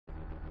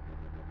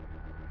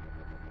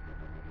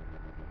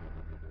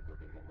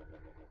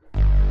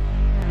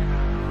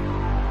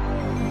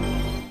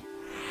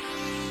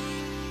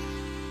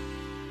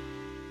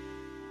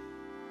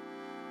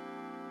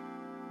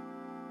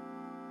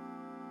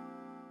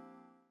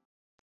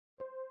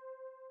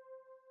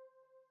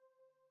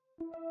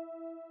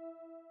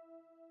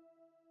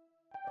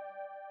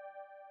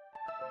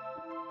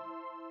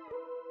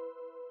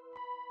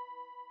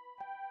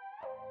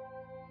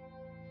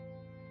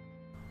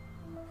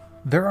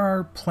There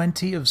are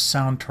plenty of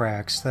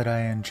soundtracks that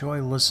I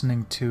enjoy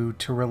listening to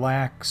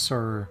relax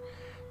or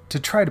to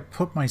try to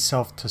put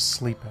myself to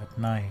sleep at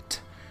night.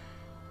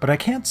 But I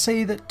can't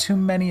say that too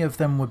many of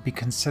them would be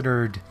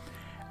considered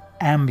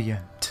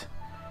ambient.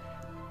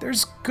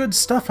 There's good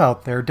stuff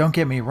out there, don't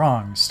get me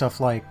wrong, stuff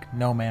like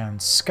No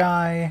Man's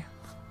Sky,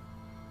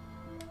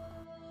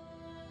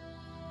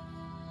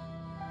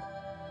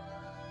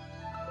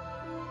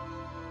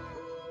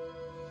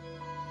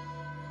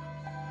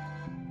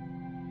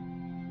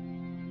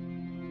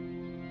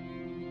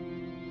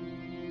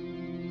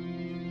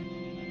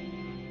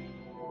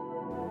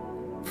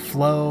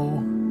 Flow,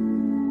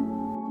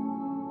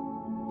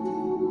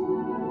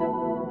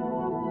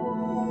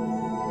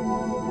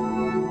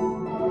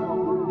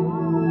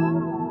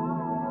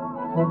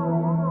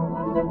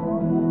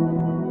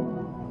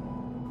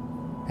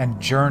 and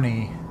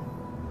Journey.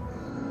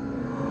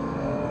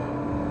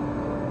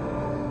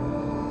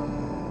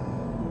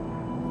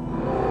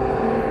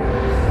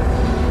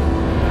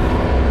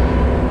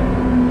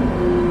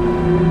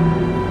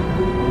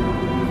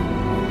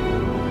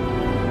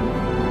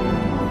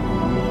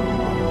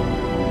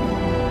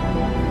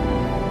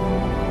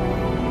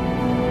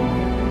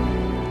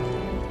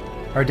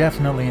 Are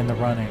definitely in the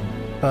running,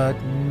 but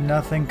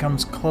nothing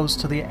comes close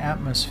to the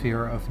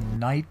atmosphere of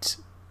Knytt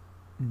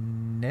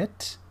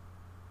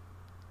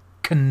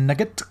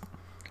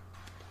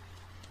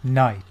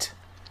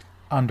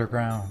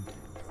Underground.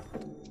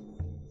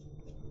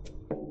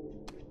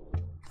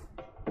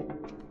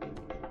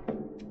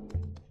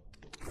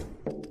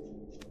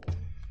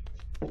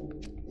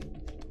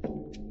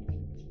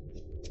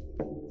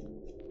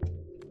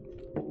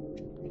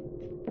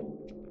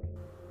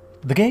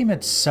 The game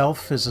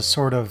itself is a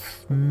sort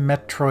of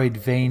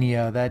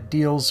Metroidvania that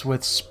deals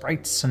with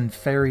sprites and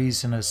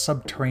fairies in a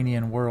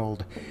subterranean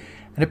world,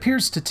 and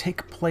appears to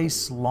take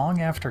place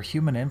long after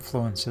human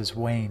influence has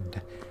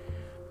waned.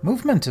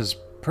 Movement is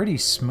pretty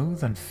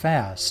smooth and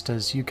fast,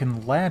 as you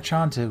can latch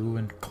onto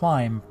and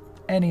climb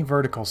any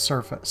vertical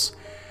surface.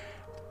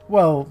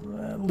 Well,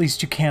 at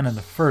least you can in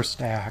the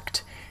first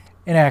act.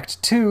 In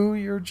Act 2,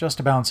 you're just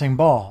a bouncing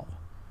ball.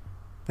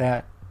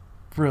 That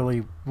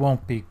really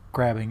won't be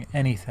grabbing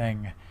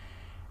anything.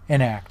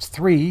 In Act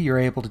 3, you're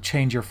able to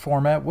change your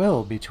form at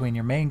will between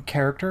your main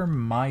character,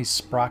 my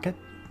Sprocket,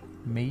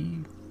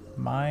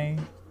 my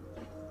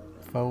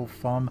faux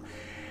fum,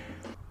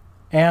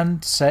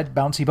 and said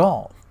bouncy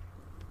ball.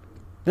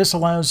 This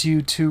allows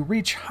you to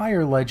reach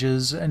higher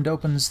ledges and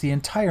opens the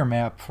entire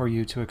map for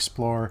you to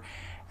explore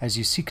as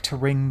you seek to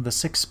ring the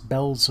 6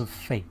 bells of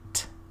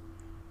fate.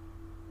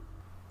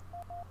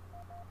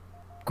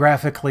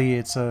 Graphically,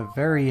 it's a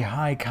very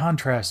high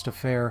contrast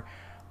affair,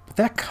 but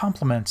that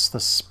complements the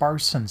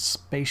sparse and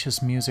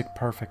spacious music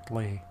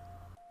perfectly.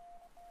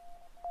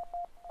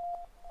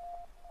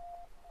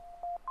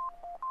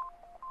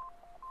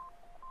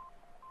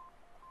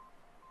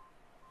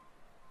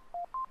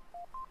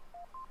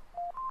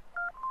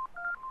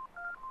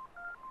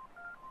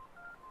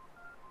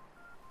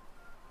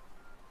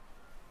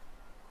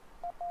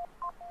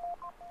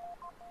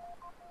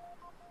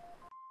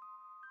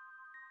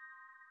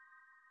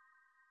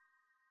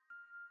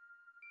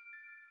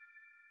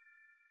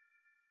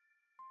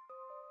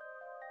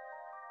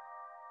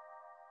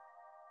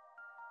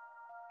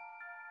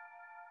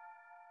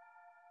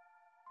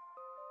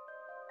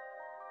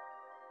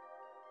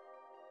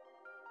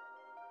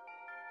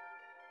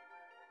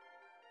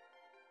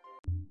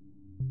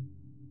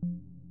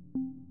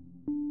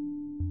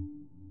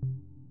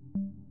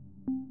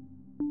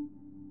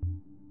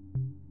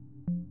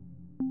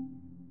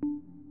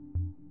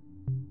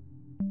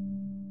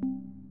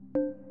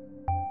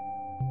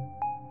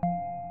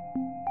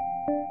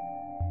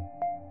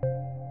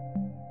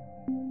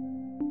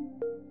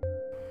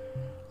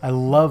 I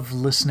love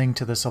listening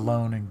to this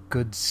alone in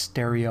good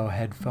stereo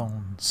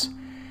headphones,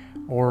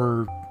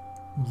 or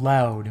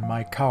loud in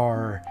my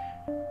car,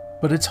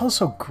 but it's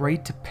also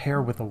great to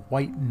pair with a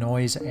white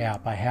noise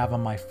app I have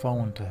on my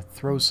phone to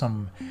throw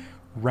some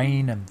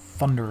rain and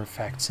thunder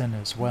effects in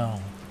as well.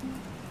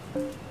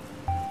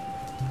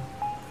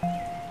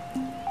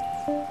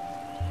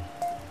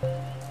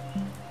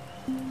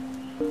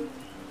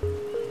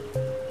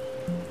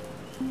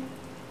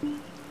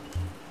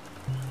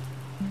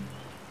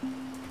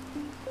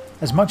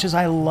 As much as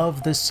I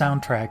love this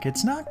soundtrack,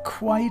 it's not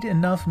quite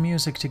enough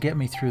music to get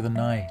me through the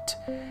night.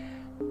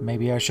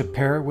 Maybe I should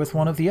pair it with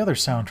one of the other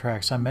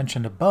soundtracks I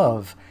mentioned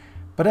above,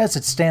 but as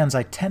it stands,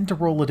 I tend to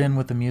roll it in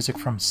with the music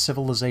from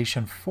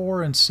Civilization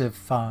 4 and Civ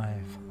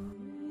 5.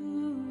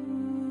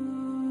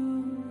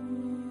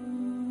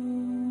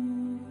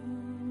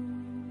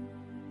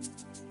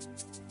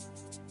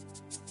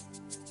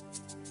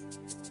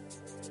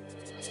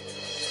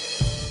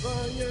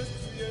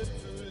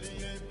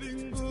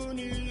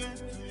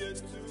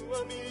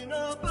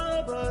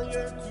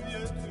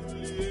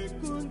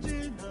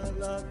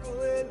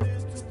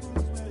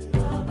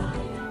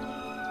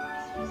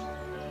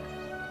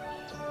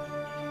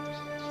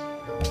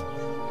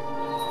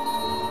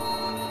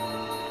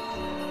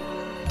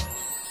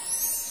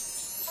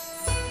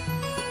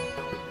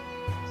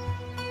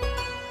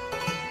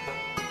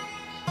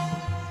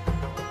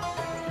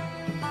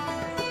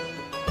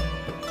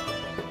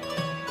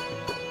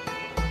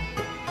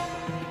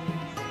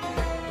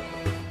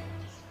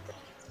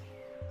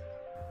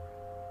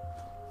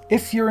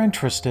 If you're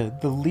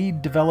interested, the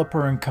lead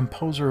developer and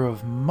composer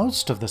of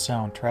most of the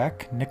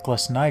soundtrack, Knytt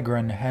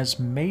Underground, has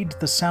made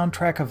the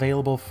soundtrack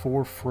available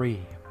for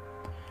free.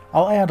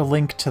 I'll add a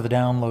link to the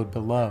download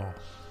below.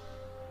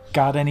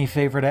 Got any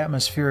favorite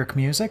atmospheric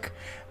music?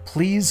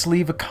 Please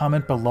leave a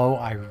comment below,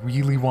 I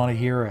really want to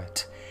hear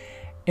it.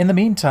 In the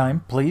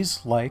meantime,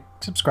 please like,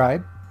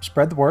 subscribe,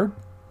 spread the word,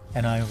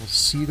 and I will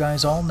see you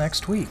guys all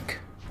next week.